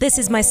This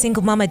is my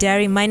Single Mama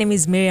Diary. My name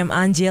is Miriam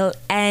Angel,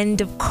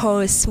 and of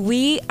course,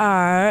 we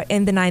are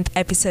in the 9th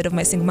episode of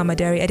my Single Mama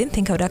Diary. I didn't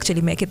think I would actually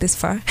make it this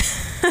far.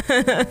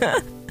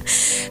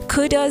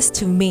 Kudos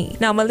to me.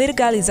 Now, my little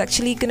girl is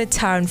actually going to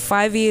turn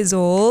 5 years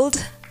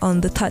old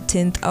on the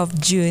 13th of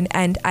June,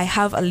 and I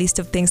have a list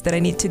of things that I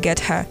need to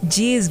get her.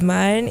 Jeez,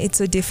 man, it's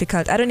so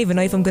difficult. I don't even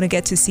know if I'm going to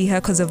get to see her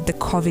because of the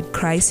COVID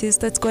crisis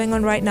that's going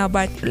on right now,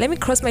 but let me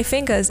cross my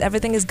fingers.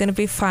 Everything is going to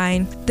be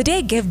fine. The day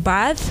I gave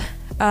birth,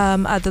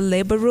 at the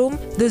labor room,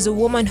 there's a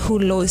woman who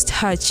lost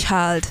her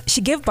child.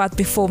 She gave birth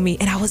before me,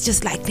 and I was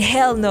just like,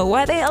 hell no,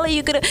 why the hell are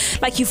you gonna,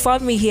 like, you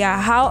found me here,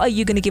 how are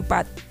you gonna give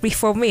birth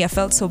before me? I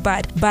felt so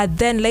bad. But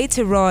then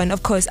later on,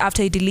 of course,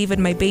 after I delivered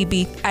my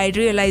baby, I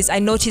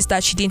noticed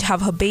that she didn't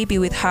have her baby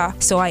with her.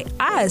 So I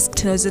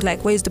asked, and I was just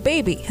like, where's the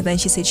baby? And then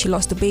she said she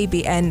lost the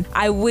baby, and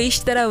I wish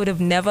that I would have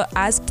never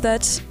asked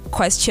that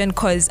question,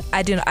 because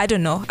I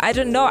don't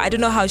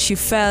know how she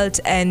felt.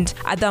 And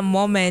at that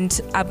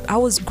moment, I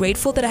was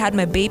grateful that I had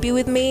my baby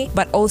with me,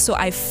 but also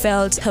I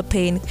felt her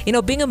pain. You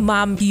know, being a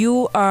mom,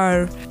 you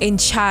are in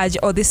charge,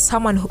 or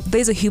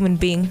there's a human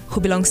being who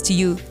belongs to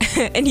you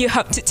and you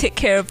have to take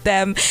care of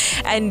them,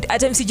 and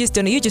at times you just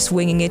don't know, you're just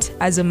winging it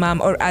as a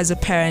mom or as a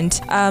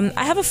parent.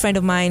 I have a friend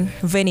of mine,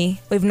 Vinny.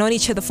 We've known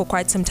each other for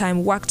quite some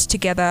time, worked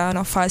together on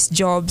our first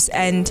jobs,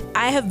 and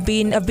I've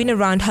been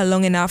around her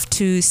long enough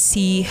to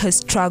see her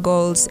struggles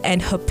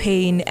and her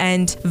pain.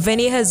 And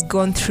Vinny has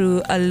gone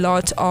through a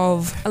lot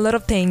of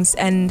things,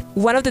 and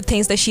one of the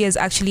things that she has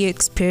actually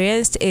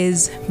experienced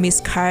is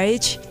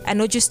miscarriage, and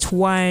not just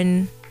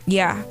one.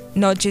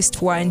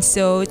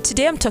 So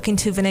today I'm talking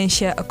to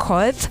Venetia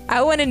Akoth.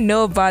 I want to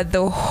know about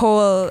the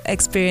whole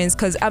experience,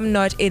 because I'm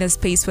not in a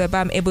space where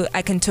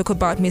I can talk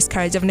about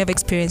miscarriage. I've never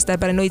experienced that,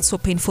 but I know it's so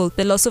painful.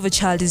 The loss of a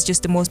child is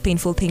just the most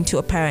painful thing to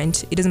a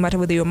parent. It doesn't matter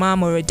whether you're a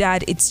mom or a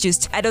dad. It's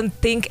just, I don't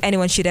think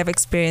anyone should ever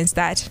experience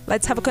that.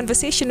 Let's have a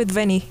conversation with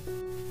Venny.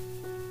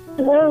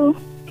 Hello.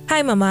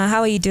 Hi, Mama.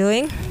 How are you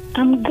doing?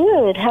 I'm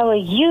good. How are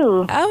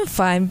you? I'm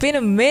fine. Been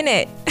a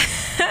minute.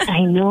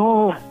 I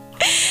know.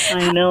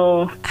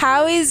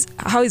 How is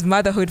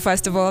motherhood,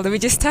 first of all? Let me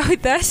just start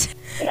with that.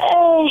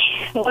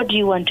 What do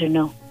you want to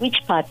know? Which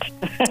part?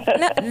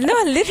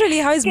 no, literally,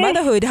 how is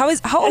motherhood?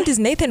 How old is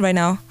Nathan right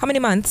now? How many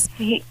months?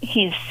 He's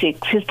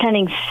 6. He's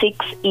turning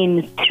 6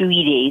 in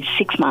 3 days,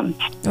 6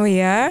 months. Oh,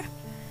 yeah?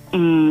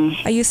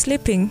 Are you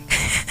sleeping?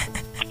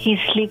 He's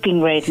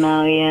sleeping right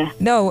now, yeah.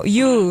 No,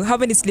 you. How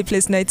many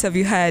sleepless nights have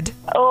you had?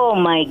 Oh,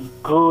 my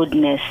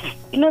goodness.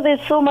 You know,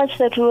 there's so much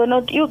that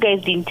you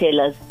guys didn't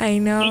tell us. I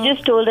know. You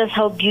just told us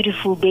how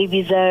beautiful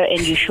babies are, and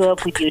you show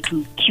up with your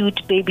 2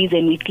 cute babies,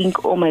 and we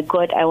think, oh, my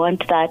God, I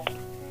want that.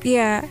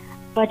 Yeah.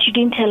 But you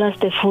didn't tell us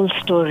the full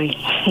story.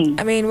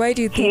 I mean, why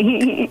do you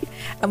think?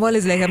 I'm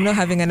always like, I'm not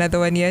having another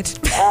one yet.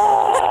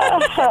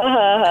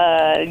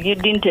 You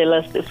didn't tell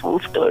us the full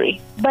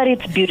story. But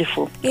it's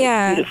beautiful.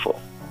 Yeah.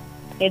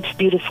 It's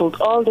beautiful.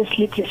 All the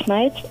sleepless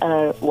nights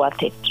are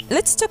worth it.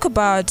 Let's talk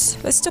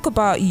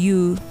about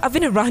you. I've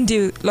been around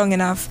you long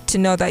enough to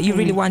know that you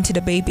really wanted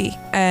a baby.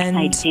 And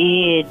I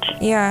did.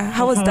 Yeah.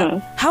 How was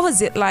that? How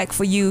was it like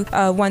for you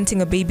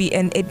wanting a baby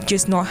and it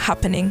just not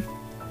happening?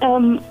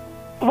 Well,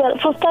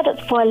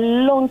 for a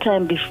long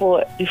time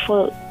before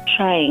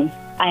trying,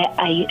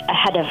 I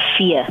had a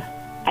fear.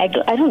 I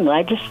don't know.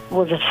 I just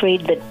was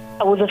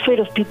afraid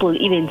of people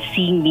even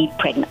seeing me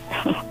pregnant.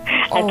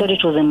 I thought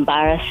it was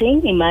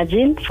embarrassing,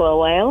 imagine, for a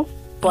while.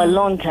 For a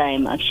long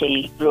time,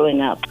 actually, growing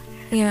up.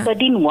 Yeah. So I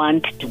didn't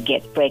want to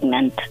get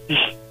pregnant.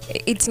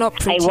 It's not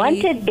pretty. I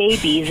wanted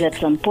babies at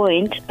some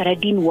point, but I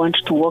didn't want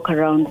to walk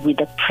around with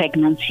a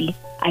pregnancy.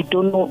 I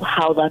don't know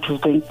how that was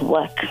going to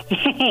work.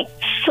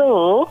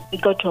 So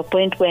it got to a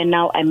point where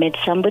now I met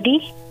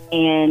somebody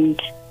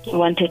and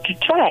wanted to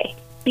try.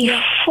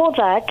 Before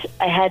that,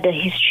 I had a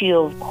history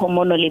of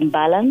hormonal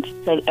imbalance.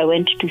 So I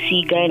went to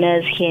see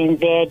gynecologists here and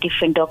there,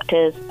 different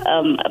doctors,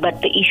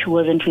 but the issue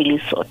wasn't really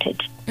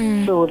sorted.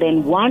 So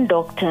then one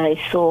doctor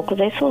I saw, because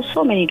I saw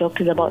so many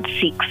doctors, about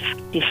 6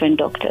 different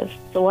doctors.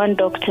 So one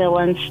doctor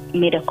once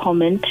made a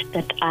comment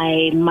that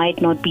I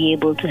might not be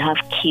able to have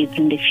kids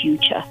in the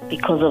future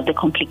because of the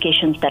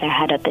complications that I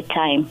had at the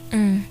time.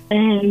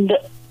 And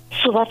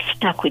so that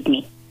stuck with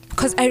me.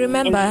 Because I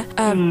remember,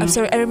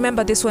 I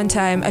remember this one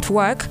time at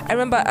work. I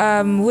remember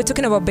we were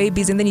talking about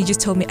babies, and then you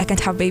just told me I can't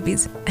have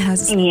babies. And I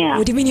was just like,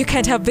 what do you mean you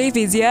can't have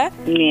babies, yeah?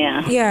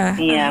 Yeah.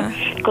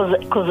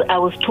 Because I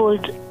was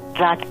told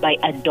that by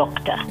a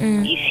doctor,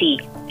 you see.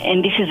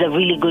 And this is a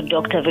really good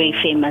doctor, very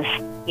famous,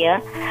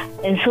 yeah?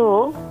 And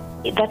so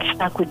that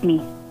stuck with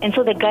me. And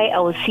so the guy I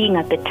was seeing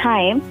at the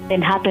time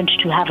then happened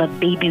to have a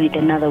baby with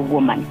another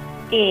woman.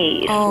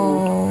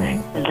 So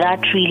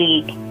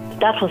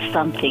that was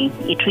something.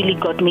 It really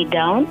got me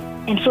down.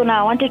 And so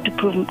now I wanted to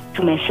prove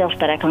to myself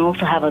that I can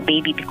also have a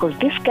baby, because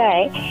this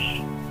guy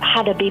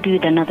had a baby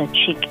with another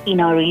chick in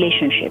our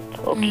relationship.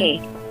 Okay.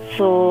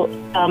 So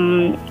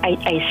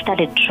I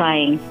started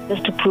trying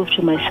just to prove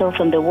to myself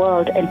and the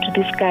world and to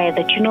this guy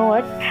that, you know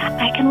what,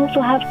 I can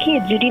also have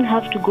kids. You didn't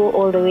have to go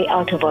all the way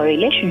out of our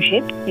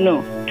relationship,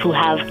 to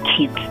have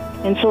kids.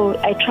 And so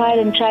I tried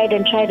and tried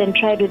and tried and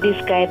tried with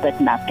this guy, but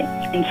nothing.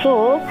 And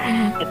so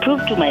I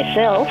proved to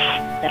myself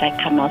that I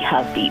cannot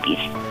have babies.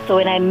 So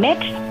when I met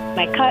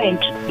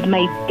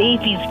my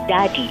baby's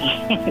daddy,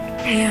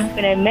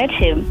 when I met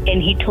him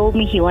and he told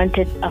me he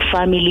wanted a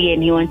family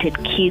and he wanted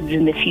kids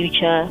in the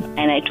future,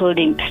 and I told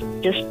him,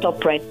 just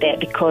stop right there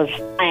because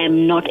I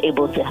am not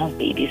able to have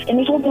babies. And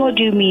he told me, what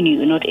do you mean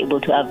you're not able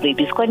to have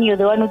babies? Kwani, you're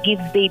the one who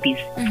gives babies.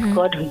 It's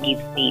God who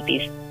gives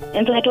babies.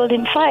 And so I told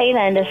him, fine,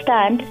 I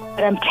understand,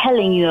 but I'm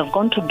telling you, I've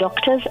gone to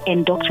doctors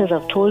and doctors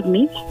have told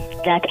me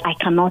that I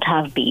cannot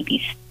have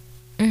babies.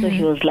 So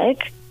he was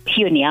like,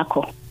 hiyo ni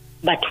yako.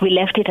 But we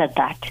left it at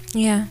that.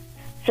 Yeah.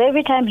 So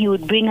every time he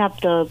would bring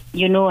up the,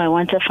 I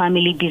want a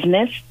family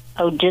business,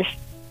 I would just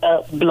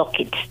block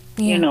it,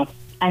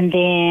 And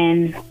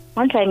then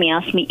one time he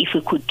asked me if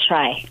we could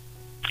try.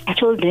 I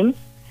told him,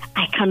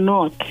 I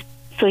cannot.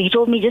 So he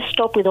told me, just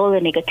stop with all the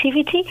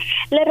negativity.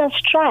 Let us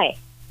try,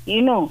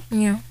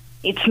 Yeah.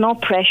 It's no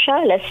pressure.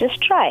 Let's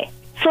just try.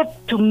 So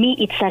to me,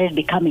 it started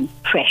becoming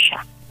pressure.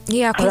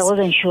 Yeah, because I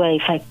wasn't sure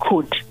if I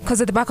could. Because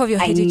at the back of your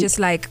head, you're just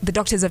like, the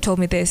doctors have told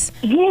me this.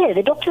 Yeah,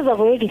 the doctors have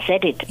already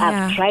said it.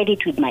 Yeah. I've tried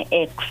it with my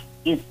ex.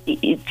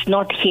 It's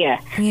not here.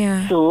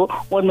 Yeah. So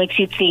what makes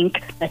you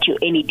think that you're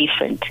any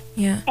different?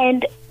 Yeah.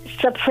 And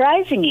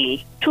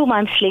surprisingly, 2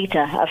 months later,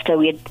 after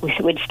we'd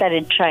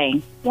started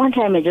trying, one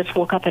time I just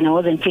woke up and I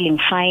wasn't feeling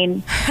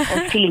fine.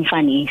 I was feeling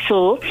funny.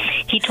 So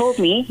he told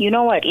me, you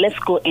know what, let's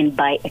go and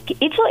buy a kit.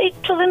 It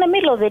was in the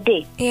middle of the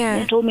day. Yeah.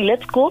 He told me,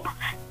 let's go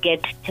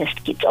get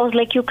test kits. I was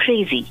like, you're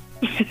crazy.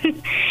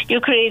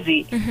 You're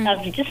crazy.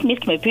 I've just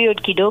missed my period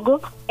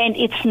kidogo, and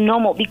it's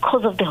normal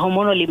because of the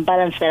hormonal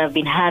imbalance that I've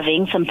been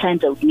having.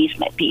 Sometimes I would miss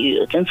my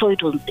periods, and so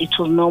it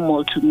was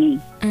normal to me.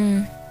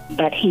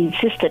 But he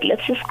insisted,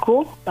 let's just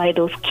go buy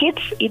those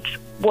kits. It's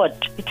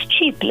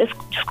cheap. Let's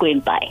just go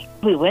and buy.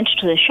 We went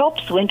to the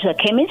shops, went to the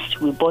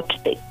chemist. We bought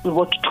 2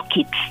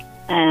 kits.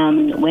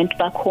 Went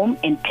back home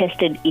and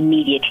tested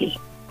immediately,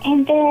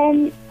 and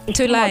then it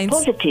 2 lines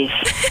positive.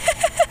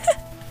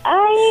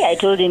 I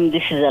told him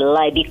this is a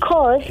lie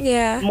because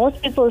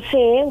most people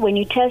say when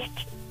you test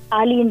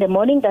early in the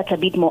morning, that's a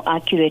bit more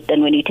accurate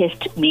than when you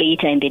test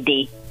later in the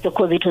day. So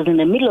because it was in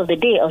the middle of the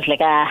day, I was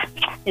like,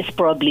 it's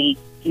probably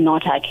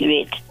not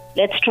accurate.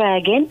 Let's try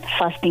again,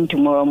 fasting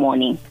tomorrow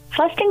morning.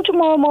 Fasting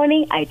tomorrow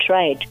morning, I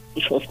tried.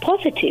 It was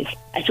positive.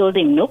 I told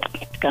him, nope,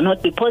 it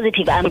cannot be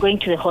positive. I'm going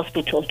to the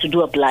hospital to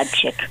do a blood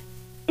check.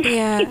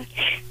 Yeah.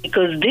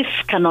 Because this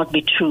cannot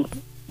be true.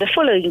 The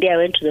following day, I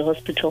went to the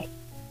hospital.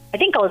 I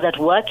think I was at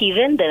work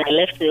even. Then I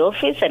left the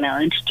office and I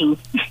went to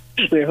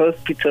the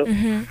hospital.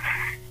 And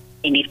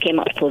it came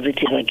out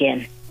positive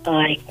again.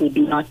 I could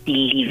not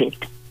believe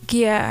it.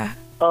 Yeah.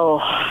 Oh,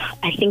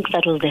 I think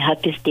that was the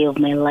happiest day of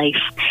my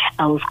life.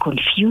 I was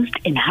confused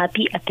and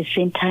happy at the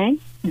same time.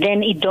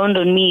 Then it dawned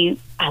on me,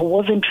 I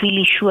wasn't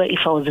really sure if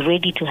I was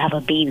ready to have a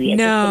baby. I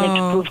just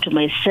wanted to prove to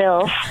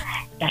myself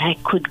that I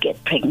could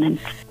get pregnant.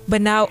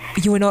 But now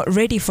you were not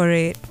ready for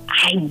it.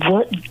 I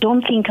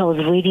don't think I was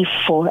ready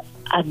for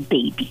a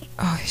baby.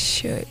 Oh,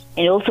 shit.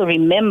 And also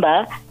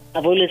remember,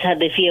 I've always had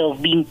the fear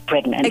of being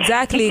pregnant.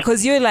 Exactly,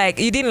 because you're like,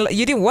 you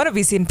didn't want to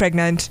be seen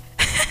pregnant.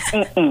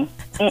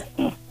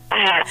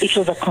 It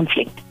was a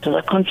conflict. It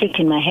was a conflict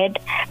in my head.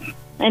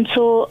 And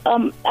so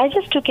I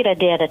just took it a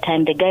day at a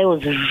time. The guy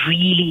was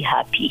really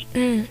happy.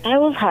 I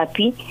was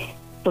happy,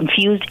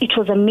 confused. It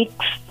was a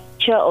mixture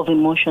of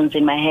emotions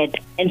in my head.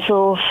 And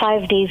so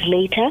 5 days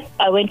later,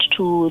 I went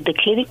to the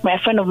clinic. My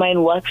friend of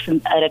mine works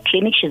at a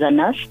clinic. She's a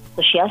nurse.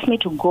 So she asked me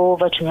to go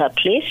over to her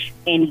place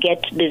and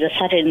there's a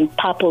certain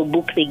purple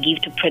book they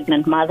give to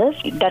pregnant mothers.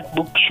 That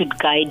book should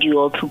guide you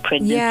all through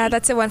pregnancy. Yeah,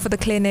 that's the one for the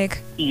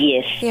clinic.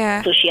 Yes.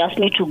 Yeah. So she asked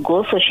me to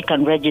go so she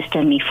can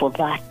register me for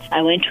that.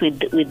 I went with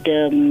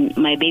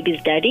my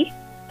baby's daddy,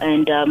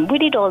 and we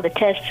did all the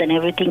tests and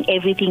everything.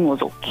 Everything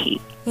was okay.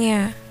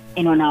 Yeah.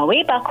 And on our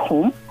way back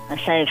home, I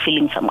started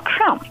feeling some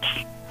cramps.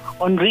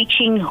 On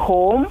reaching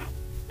home,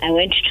 I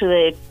went to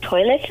the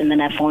toilet and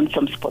then I found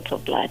some spots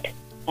of blood.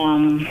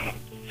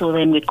 So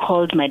then we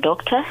called my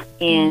doctor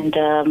and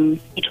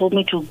he told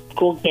me to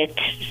go get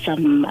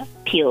some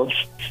pills.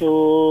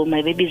 So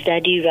my baby's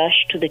daddy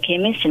rushed to the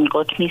chemist and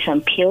got me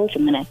some pills,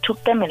 and then I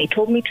took them and he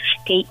told me to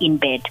stay in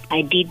bed.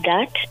 I did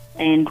that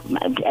and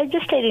I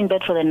just stayed in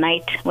bed for the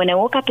night. When I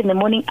woke up in the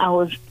morning, I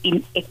was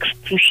in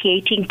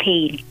excruciating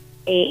pain.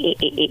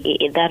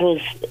 That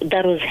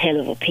was hell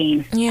of a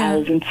pain. Yeah. I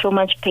was in so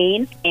much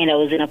pain and I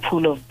was in a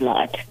pool of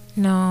blood.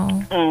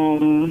 No.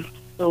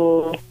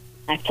 So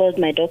I called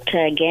my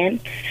doctor again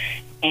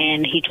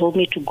and he told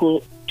me to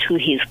go to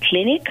his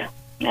clinic.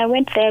 I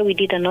went there, we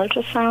did an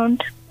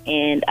ultrasound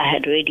and I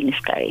had already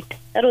miscarried.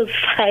 That was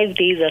 5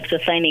 days after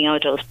finding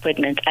out I was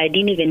pregnant. I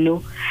didn't even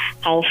know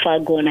how far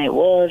gone I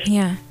was.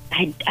 Yeah.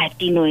 I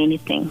didn't know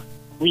anything.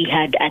 We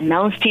had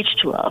announced it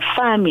to our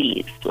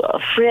families, to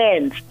our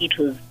friends. It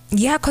was...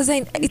 Yeah, because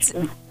it's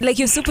like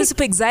you're super,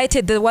 super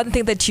excited. The one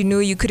thing that you knew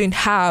you couldn't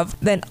have,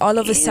 then all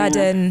of a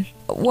sudden,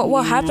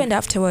 what happened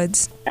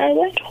afterwards? I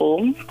went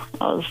home.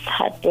 I was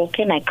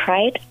heartbroken. I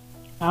cried.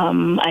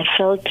 I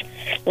felt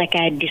like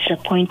I had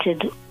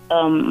disappointed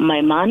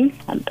my man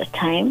at the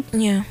time.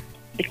 Yeah.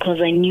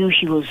 Because I knew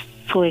he was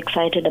so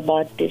excited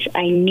about this.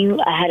 I knew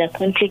I had a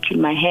conflict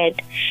in my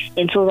head,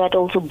 and so that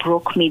also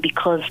broke me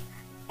because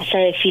I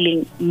started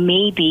feeling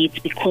maybe it's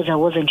because I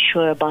wasn't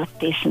sure about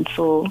this, and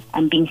so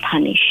I'm being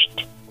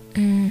punished.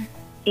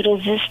 It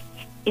was just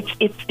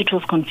it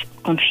was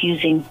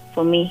confusing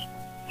for me.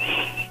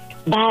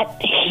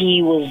 But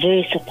he was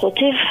very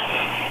supportive,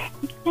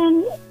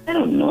 and I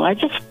don't know. I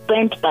just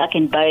went back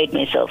and buried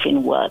myself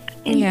in work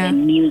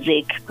and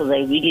music because I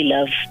really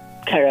love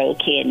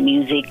karaoke and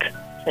music.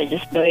 So I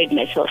just buried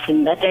myself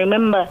in that. I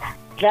remember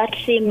that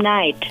same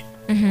night,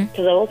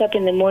 because I woke up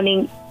in the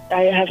morning,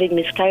 I having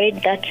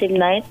miscarried. That same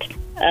night,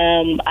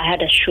 I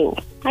had a show.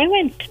 I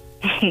went.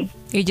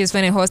 You just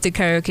went and hosted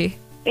karaoke?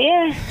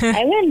 Yeah,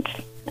 I went.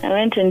 I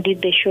went and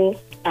did the show.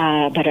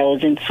 But I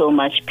was in so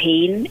much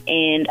pain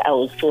and I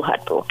was so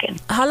heartbroken.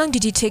 How long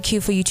did it take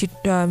you for you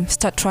to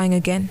start trying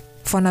again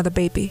for another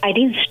baby? I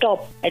didn't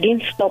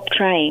stop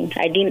trying.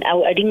 I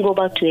didn't go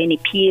back to any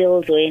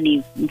pills or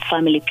any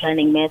family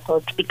planning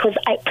methods because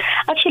I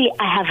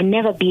have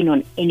never been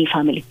on any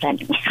family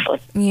planning method.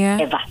 Yeah.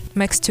 Ever.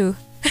 Max too.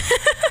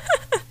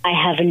 I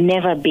have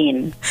never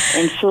been.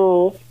 And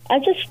so I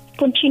just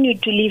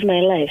continued to live my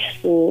life.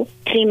 So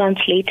 3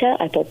 months later,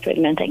 I got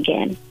pregnant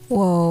again.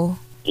 Whoa.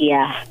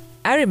 Yeah.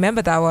 I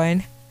remember that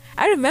one.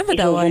 It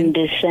was in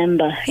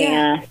December.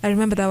 Yeah. I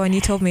remember that one. You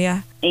told me,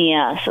 yeah.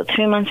 Yeah. So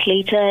 3 months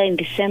later, in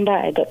December,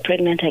 I got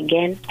pregnant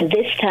again.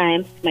 This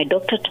time, my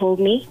doctor told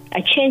me,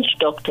 I changed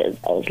doctors.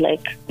 I was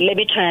like, let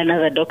me try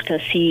another doctor,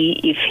 see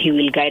if he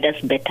will guide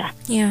us better.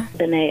 Yeah.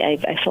 Then I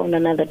found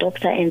another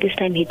doctor, and this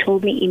time he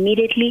told me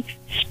immediately,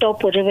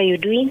 stop whatever you're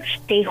doing,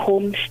 stay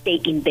home, stay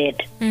in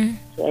bed.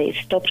 So I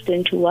stopped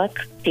going to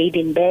work, stayed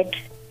in bed.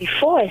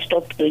 Before I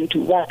stopped going to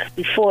work,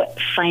 before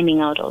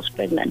finding out I was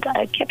pregnant,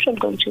 I kept on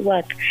going to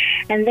work.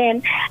 And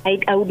then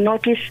I would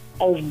notice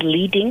I was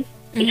bleeding.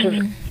 It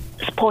was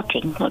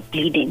spotting, not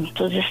bleeding. It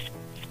was just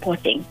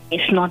spotting.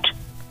 It's not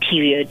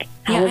period.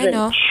 Yeah, I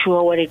wasn't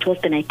sure what it was.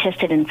 Then I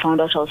tested and found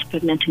out I was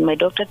pregnant. And my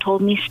doctor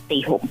told me,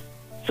 stay home.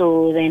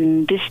 So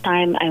then this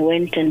time I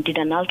went and did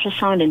an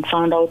ultrasound and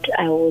found out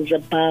I was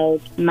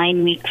about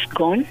 9 weeks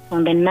gone.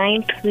 On the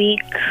 9th week,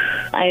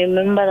 I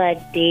remember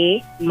that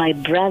day, my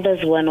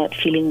brothers were not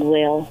feeling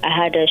well. I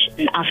had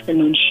an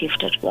afternoon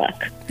shift at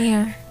work.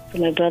 Yeah. So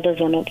my brothers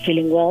were not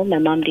feeling well. My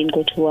mom didn't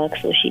go to work,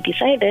 so she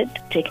decided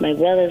to take my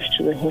brothers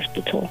to the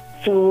hospital.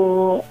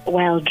 So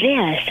while there,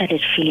 I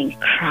started feeling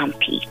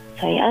crampy.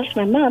 So I asked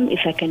my mom if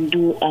I can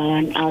do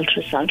an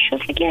ultrasound. She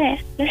was like, yeah,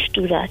 let's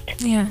do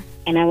that. Yeah.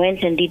 And I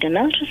went and did an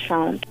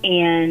ultrasound,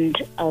 and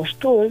I was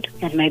told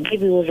that my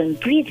baby wasn't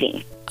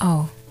breathing.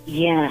 Oh.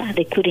 Yeah,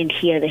 they couldn't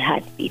hear the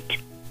heartbeat.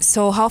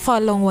 So how far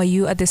along were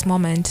you at this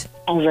moment?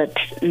 I was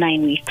at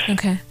 9 weeks.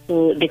 Okay.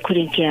 So they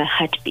couldn't hear a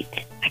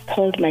heartbeat. I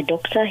called my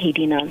doctor, he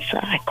didn't answer.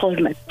 I called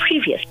my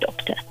previous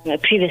doctor. My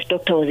previous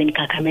doctor was in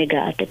Kakamega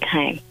at the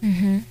time.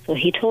 So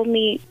he told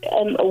me,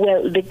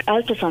 the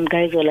ultrasound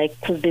guys were like,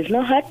 because there's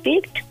no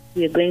heartbeat,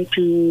 we're going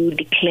to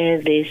declare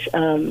this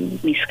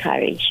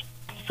miscarriage.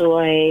 So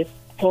I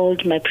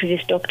called my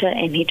previous doctor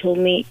and he told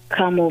me,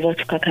 come over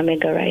to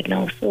Kakamega right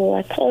now. So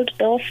I called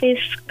the office,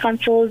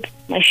 cancelled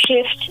my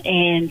shift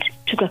and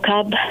took a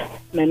cab.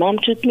 My mom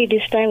took me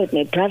this time with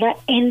my brother,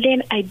 and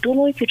then I don't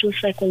know if it was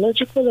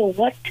psychological or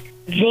what,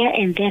 there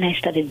and then I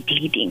started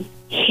bleeding.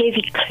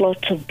 Heavy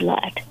clots of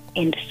blood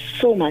and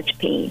so much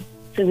pain.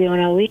 So we're on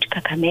our way to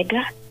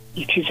Kakamega.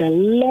 It is a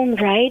long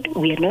ride.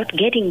 We are not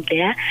getting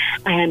there.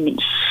 I am in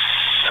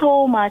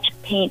so much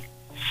pain.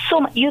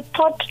 You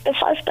thought the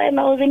first time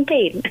I was in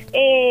pain.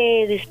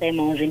 This time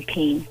I was in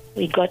pain.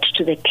 We got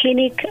to the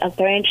clinic.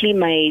 Apparently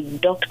my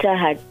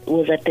doctor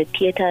was at the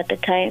theater at the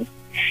time.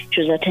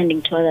 She was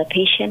attending to other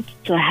patients,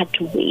 so I had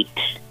to wait.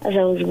 As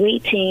I was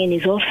waiting in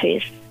his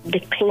office, the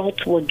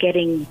clots were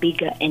getting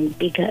bigger and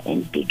bigger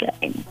and bigger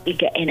and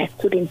bigger, and I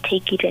couldn't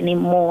take it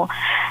anymore.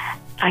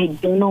 I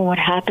don't know what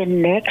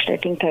happened next. I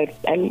think I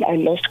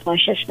lost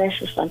consciousness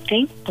or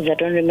something because I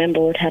don't remember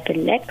what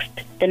happened next.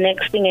 The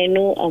next thing I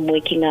know, I'm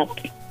waking up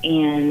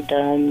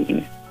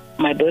and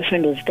my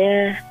boyfriend was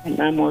there,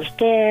 my mom was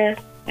there,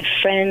 my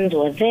friends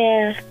were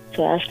there.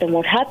 So I asked them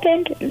what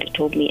happened, and they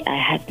told me I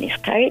had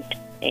miscarried,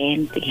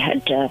 and they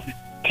had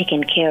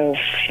taken care of,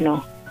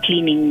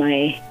 cleaning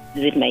my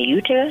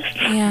uterus.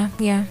 Yeah.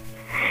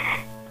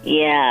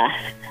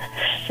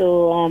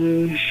 So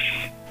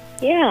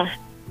I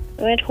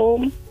went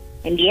home,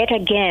 and yet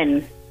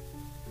again,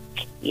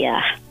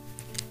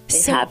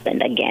 it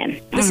happened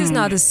again. This is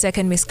now the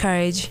second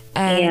miscarriage.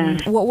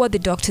 And what were the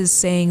doctors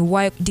saying?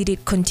 Why did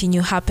it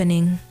continue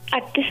happening?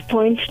 At this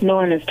point, no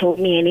one has told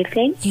me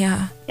anything.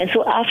 Yeah. And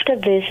so after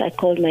this, I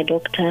called my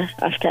doctor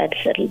after I'd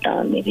settled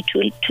down, maybe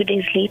two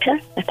days later.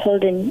 I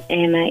called him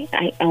and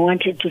I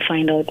wanted to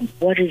find out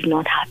what is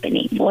not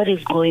happening, what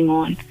is going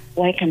on.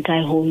 Why can't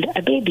I hold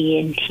a baby?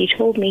 And he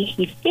told me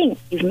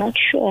he's not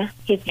sure.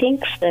 He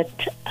thinks that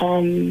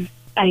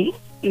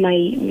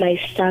my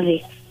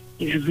cervix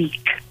is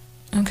weak.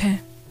 Okay.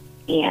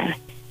 Yeah.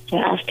 I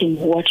asked him,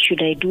 what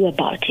should I do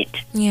about it?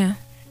 Yeah.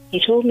 He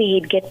told me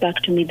he'd get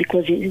back to me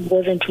because he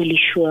wasn't really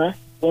sure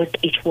what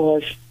it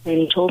was. And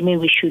he told me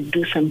we should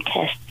do some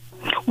tests.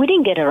 We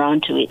didn't get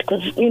around to it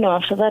because,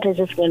 after that I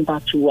just went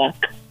back to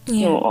work.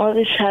 Yeah. All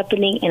this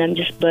happening and I'm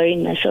just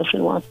burying myself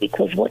in work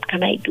because what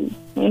can I do?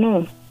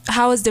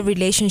 How is the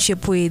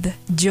relationship with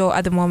Joe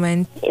at the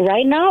moment?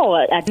 Right now,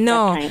 at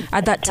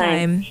that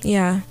time.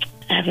 Yeah.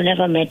 I've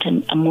never met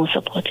a more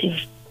supportive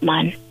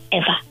man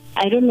ever.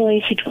 I don't know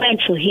if it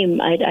weren't for him.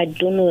 I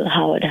don't know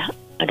how I'd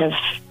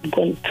have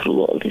gone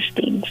through all these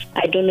things.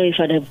 I don't know if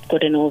I'd have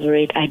gotten over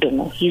it. I don't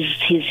know. He's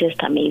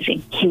just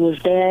amazing. He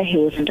was there. He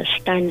was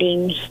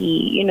understanding.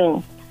 He,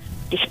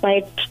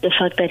 despite the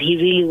fact that he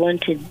really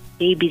wanted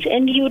babies,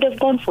 and he would have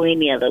gone for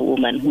any other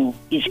woman who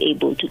is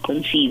able to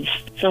conceive.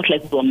 It's not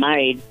like we were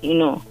married,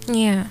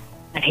 Yeah.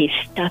 And he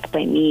stuck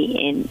by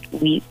me,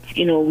 and we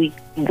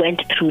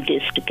went through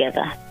this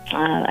together.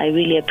 I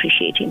really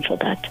appreciate him for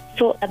that.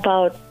 So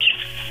about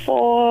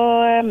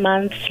 4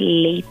 months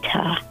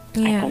later,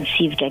 I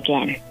conceived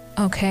again.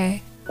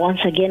 Okay.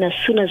 Once again, as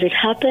soon as it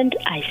happened,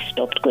 I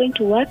stopped going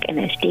to work and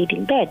I stayed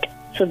in bed.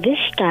 So this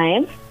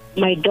time,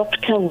 my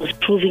doctor was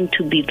proving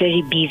to be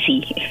very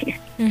busy.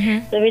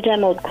 Mm-hmm. So every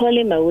time I would call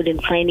him, I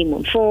wouldn't find him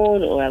on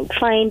phone, or I would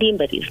find him,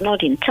 but he's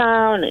not in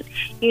town. And,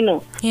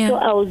 Yeah. So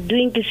I was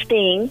doing this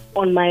thing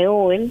on my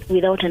own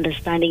without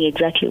understanding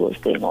exactly what's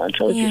going on.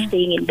 So I was just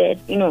staying in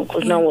bed,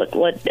 because now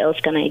what else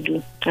can I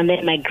do? And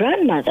then my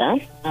grandmother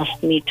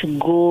asked me to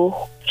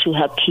go to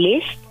her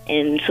place,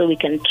 and so we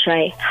can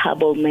try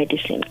herbal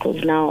medicine,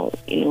 because now,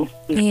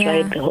 we've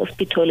tried the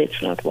hospital, it's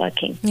not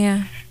working.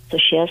 Yeah. So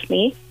she asked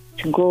me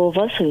to go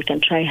over so we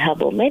can try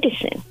herbal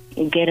medicine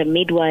and get a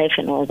midwife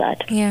and all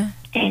that. Yeah.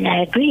 And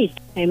I agreed.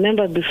 I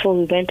remember before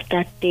we went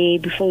that day,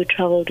 before we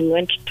traveled, we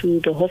went to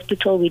the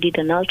hospital. We did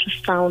an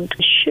ultrasound.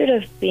 It should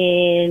have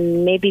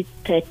been maybe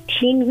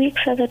 13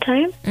 weeks at the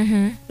time.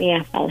 Mm-hmm.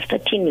 Yeah, I was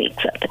 13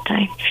 weeks at the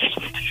time.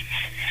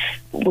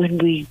 When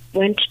we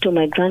went to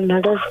my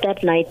grandmother's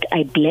that night,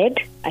 I bled.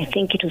 I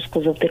think it was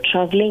because of the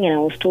traveling, and I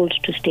was told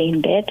to stay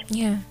in bed.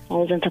 Yeah. I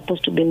wasn't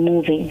supposed to be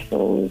moving.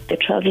 So the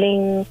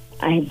traveling,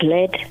 I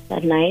bled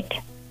that night.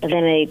 But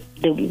then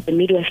the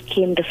midwife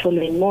came the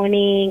following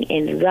morning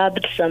and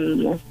rubbed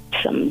some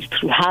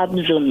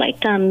herbs on my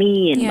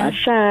tummy and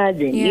massage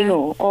and,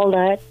 all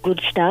that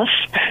good stuff.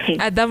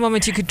 At that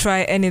moment, you could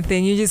try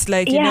anything. You just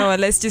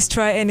let's just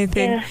try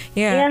anything.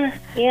 Yeah.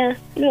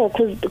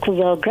 Because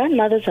our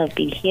grandmothers have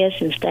been here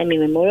since time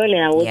immemorial,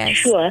 and I was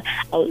sure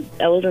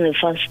I wasn't the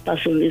first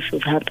person this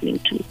was happening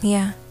to.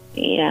 Yeah.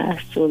 Yeah,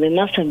 so they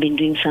must have been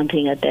doing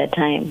something at that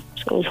time.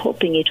 So I was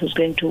hoping it was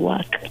going to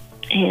work.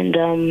 And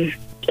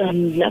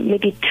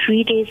maybe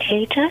 3 days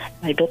later,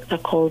 my doctor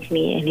called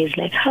me and he's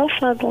like, how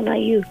far gone are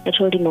you? I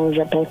told him I was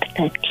about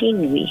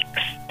 13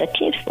 weeks.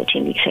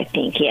 14 weeks, I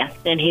think, yeah.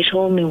 Then he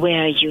told me,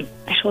 where are you?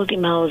 I told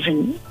him I was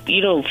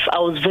I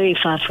was very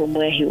far from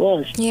where he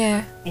was.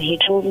 Yeah. And he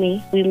told me,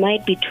 we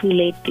might be too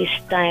late this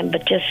time,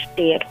 but just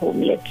stay at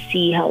home. Let's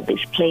see how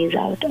this plays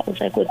out. I was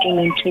like, what do you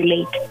mean too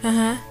late?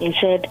 Uh-huh. He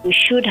said, we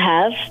should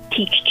have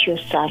teached your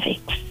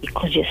cervix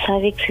because your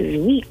cervix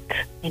is weak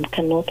and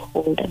cannot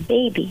hold a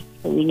baby.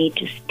 So we need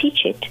to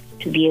stitch it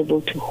to be able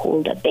to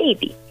hold a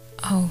baby.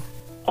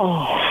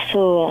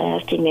 So I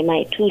asked him, am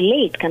I too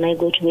late? Can I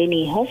go to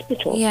any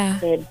hospital? Yeah. He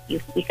said,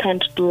 we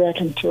can't do that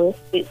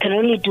we can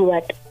only do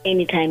that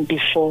anytime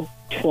before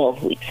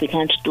 12 weeks. We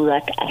can't do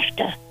that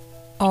after.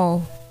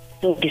 Oh.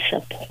 So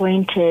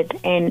disappointed,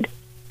 and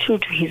true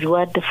to his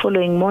word, the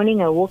following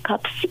morning I woke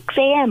up 6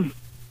 a.m.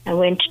 I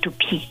went to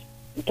pee.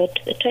 Got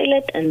to the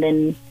toilet, and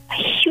then a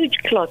huge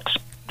clot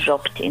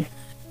dropped in.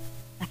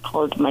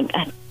 I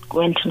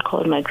went and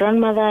called my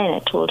grandmother, and I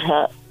told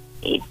her,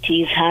 it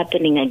is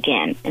happening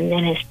again. And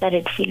then I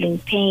started feeling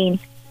pain.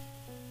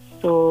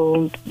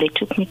 So they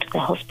took me to the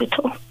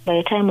hospital. By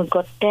the time we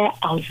got there,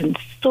 I was in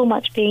so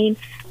much pain.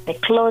 The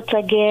clots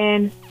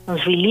again. I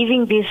was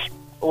reliving this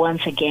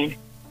once again.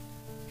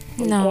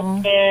 We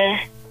got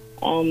there,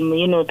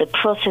 the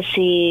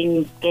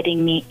processing,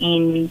 getting me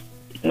in,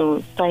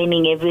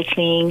 signing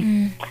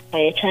everything.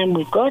 By the time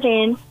we got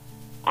in,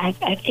 I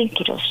think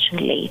it was too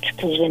late,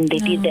 because when they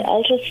did the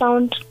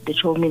ultrasound, they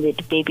told me that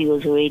the baby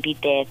was already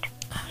dead.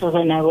 So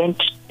then I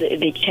went,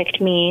 they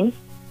checked me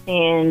in,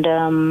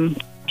 and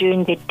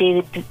during the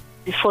day,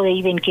 before they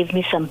even gave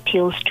me some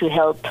pills to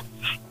help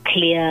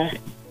clear,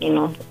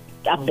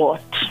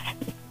 abort,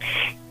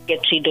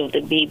 get rid of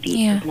the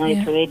baby. Now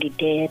it's already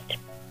dead.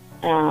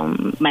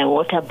 My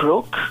water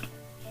broke.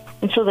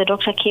 And so the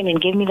doctor came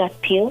and gave me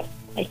that pill.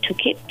 I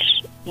took it.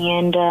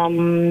 And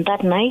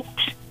that night,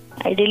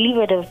 I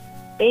delivered a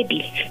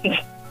baby.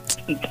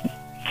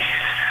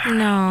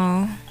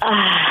 No.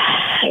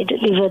 I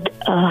delivered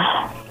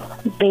a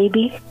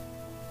baby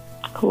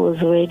who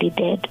was already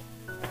dead,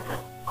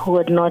 who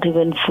had not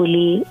even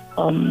fully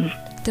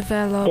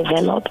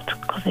developed,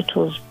 because it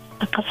was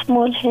like a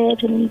small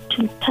head and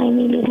two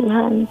tiny little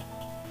hands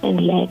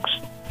and legs.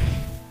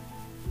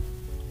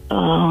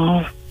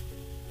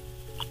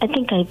 I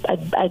think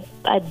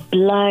I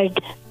blurred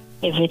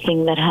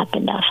everything that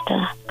happened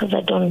after, because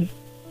I don't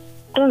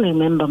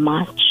remember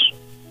much.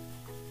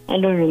 I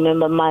don't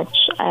remember much.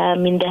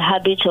 I'm in the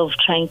habit of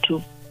trying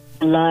to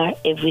blur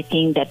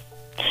everything that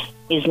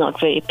is not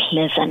very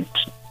pleasant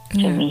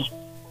to me.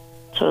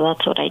 So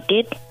that's what I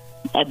did.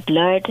 I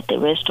blurred the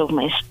rest of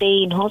my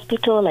stay in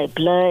hospital. I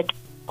blurred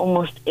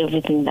almost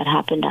everything that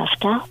happened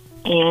after.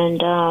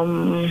 And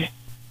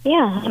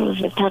it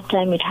was at that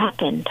time it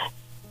happened.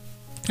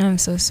 I'm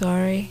so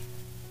sorry.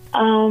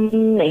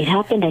 It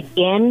happened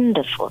again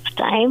the fourth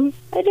time.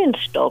 I didn't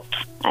stop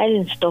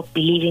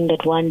believing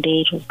that one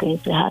day it was going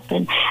to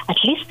happen. At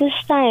least this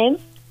time,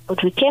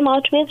 what we came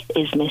out with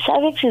is my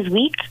cervix is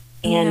weak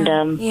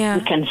and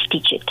we can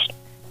stitch it.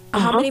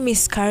 How many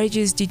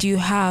miscarriages did you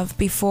have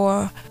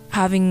before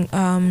having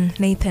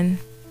Nathan?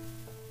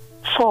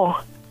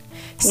 4.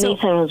 So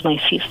Nathan was my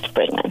 5th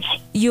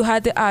pregnancy. You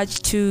had the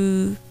urge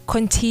to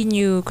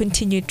continue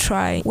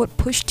trying. What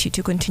pushed you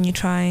to continue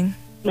trying?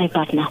 My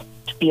partner,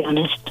 to be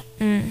honest.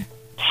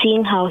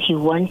 Seeing how he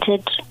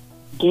wanted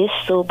this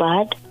so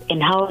bad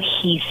and how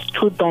he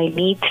stood by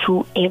me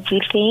through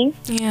everything,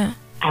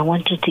 I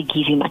wanted to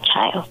give him a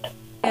child.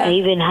 I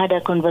even had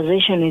a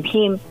conversation with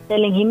him,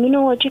 telling him, you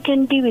know what, you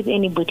can be with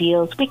anybody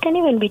else. We can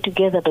even be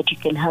together, but you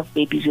can have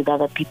babies with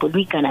other people.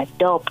 We can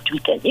adopt. We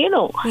can,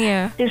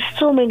 There's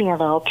so many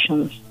other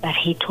options that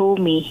he told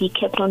me. He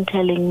kept on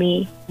telling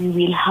me, we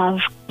will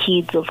have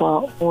kids of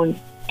our own.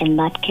 And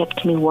that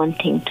kept me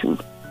wanting to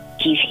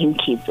give him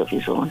kids of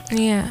his own.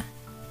 Yeah.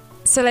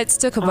 So let's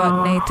talk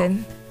about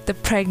Nathan, the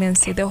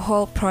pregnancy, the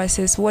whole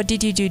process. What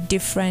did you do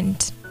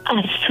different?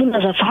 As soon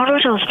as I found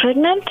out I was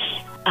pregnant,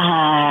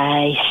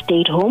 I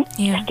stayed home,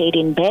 stayed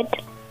in bed.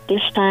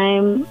 This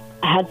time,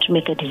 I had to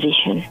make a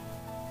decision.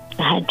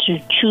 I had to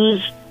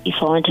choose if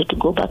I wanted to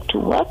go back to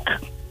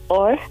work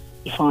or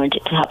if I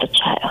wanted to have a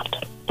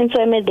child. And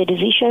so I made the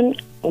decision,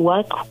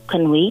 work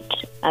can wait.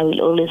 I will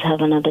always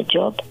have another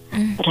job.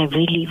 But I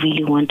really,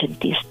 really wanted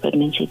this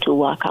pregnancy to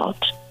work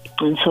out.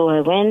 And so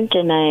I went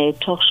and I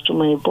talked to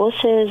my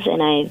bosses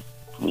and I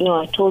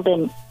told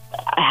them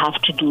I have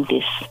to do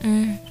this.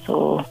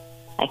 So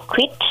I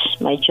quit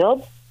my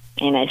job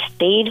and I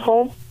stayed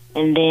home.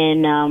 And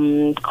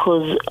then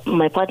because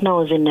my partner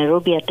was in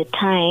Nairobi at the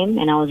time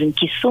and I was in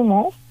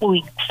Kisumu,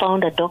 we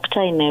found a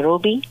doctor in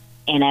Nairobi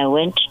and I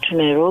went to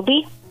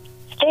Nairobi,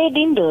 stayed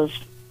indoors.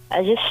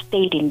 I just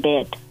stayed in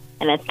bed.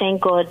 And I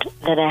thank God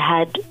that I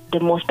had the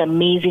most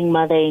amazing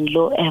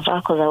mother-in-law ever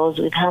because I was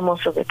with her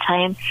most of the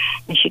time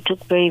and she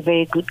took very,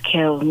 very good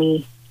care of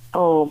me.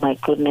 Oh, my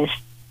goodness.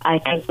 I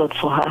thank God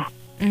for her.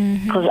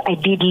 Because I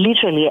did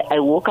literally, I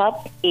woke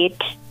up,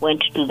 ate,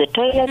 went to the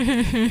toilet,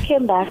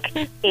 came back,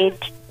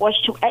 ate,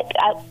 watched.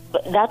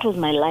 That was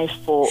my life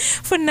for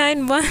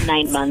 9 months.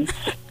 9 months.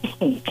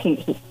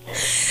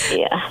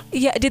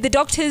 Yeah. Did the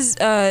doctors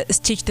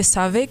stitch the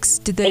cervix?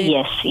 Did they?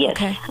 Yes.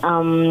 Okay.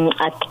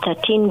 At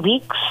 13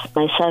 weeks,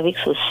 my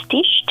cervix was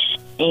stitched,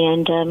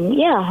 and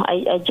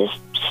I just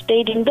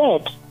stayed in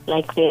bed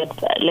like they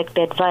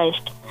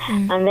advised.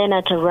 And then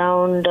at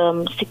around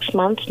 6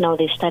 months, now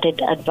they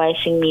started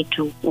advising me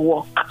to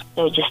walk.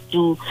 Just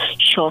do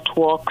short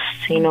walks,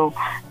 still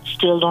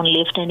don't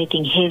lift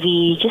anything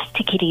heavy, just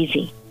take it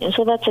easy. And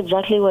so that's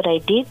exactly what I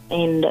did.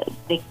 And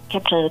they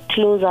kept a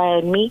close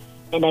eye on me,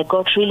 and I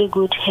got really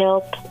good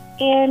help.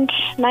 And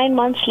 9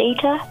 months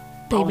later,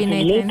 baby I was in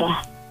Nathan. labor.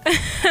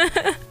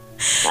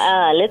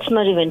 Let's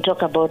not even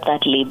talk about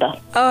that labor.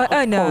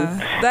 Oh no,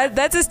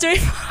 that's a story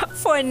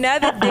for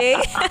another day.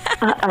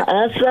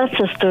 That's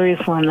a story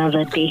for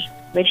another day.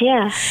 But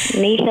yeah,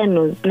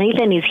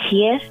 Nathan is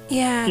here.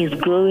 Yeah, he's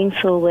growing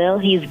so well.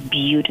 He's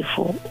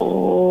beautiful.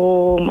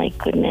 Oh my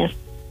goodness,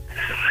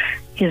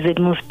 he's the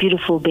most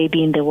beautiful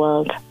baby in the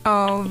world.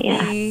 Oh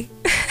yeah.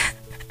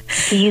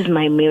 He is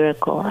my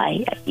miracle,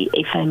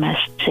 if I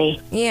must say.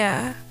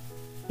 Yeah.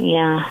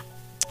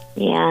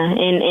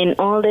 And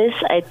all this,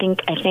 I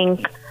think,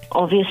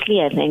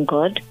 obviously I thank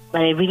God,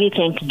 but I really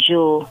thank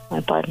Joe,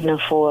 my partner,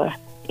 for,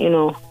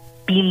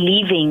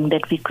 believing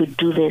that we could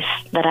do this,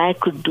 that I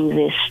could do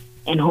this,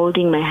 and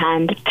holding my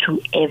hand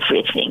through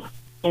everything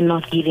and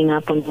not giving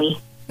up on me.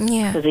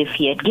 Yeah. Because if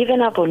he had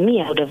given up on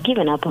me, I would have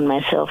given up on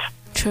myself.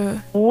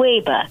 True. Way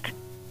back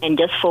and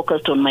just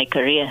focused on my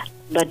career.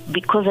 But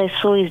because I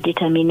saw his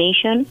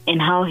determination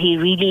and how he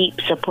really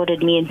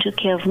supported me and took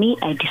care of me,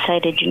 I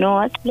decided, you know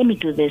what, let me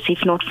do this,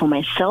 if not for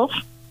myself,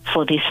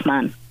 for this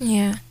man.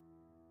 Yeah.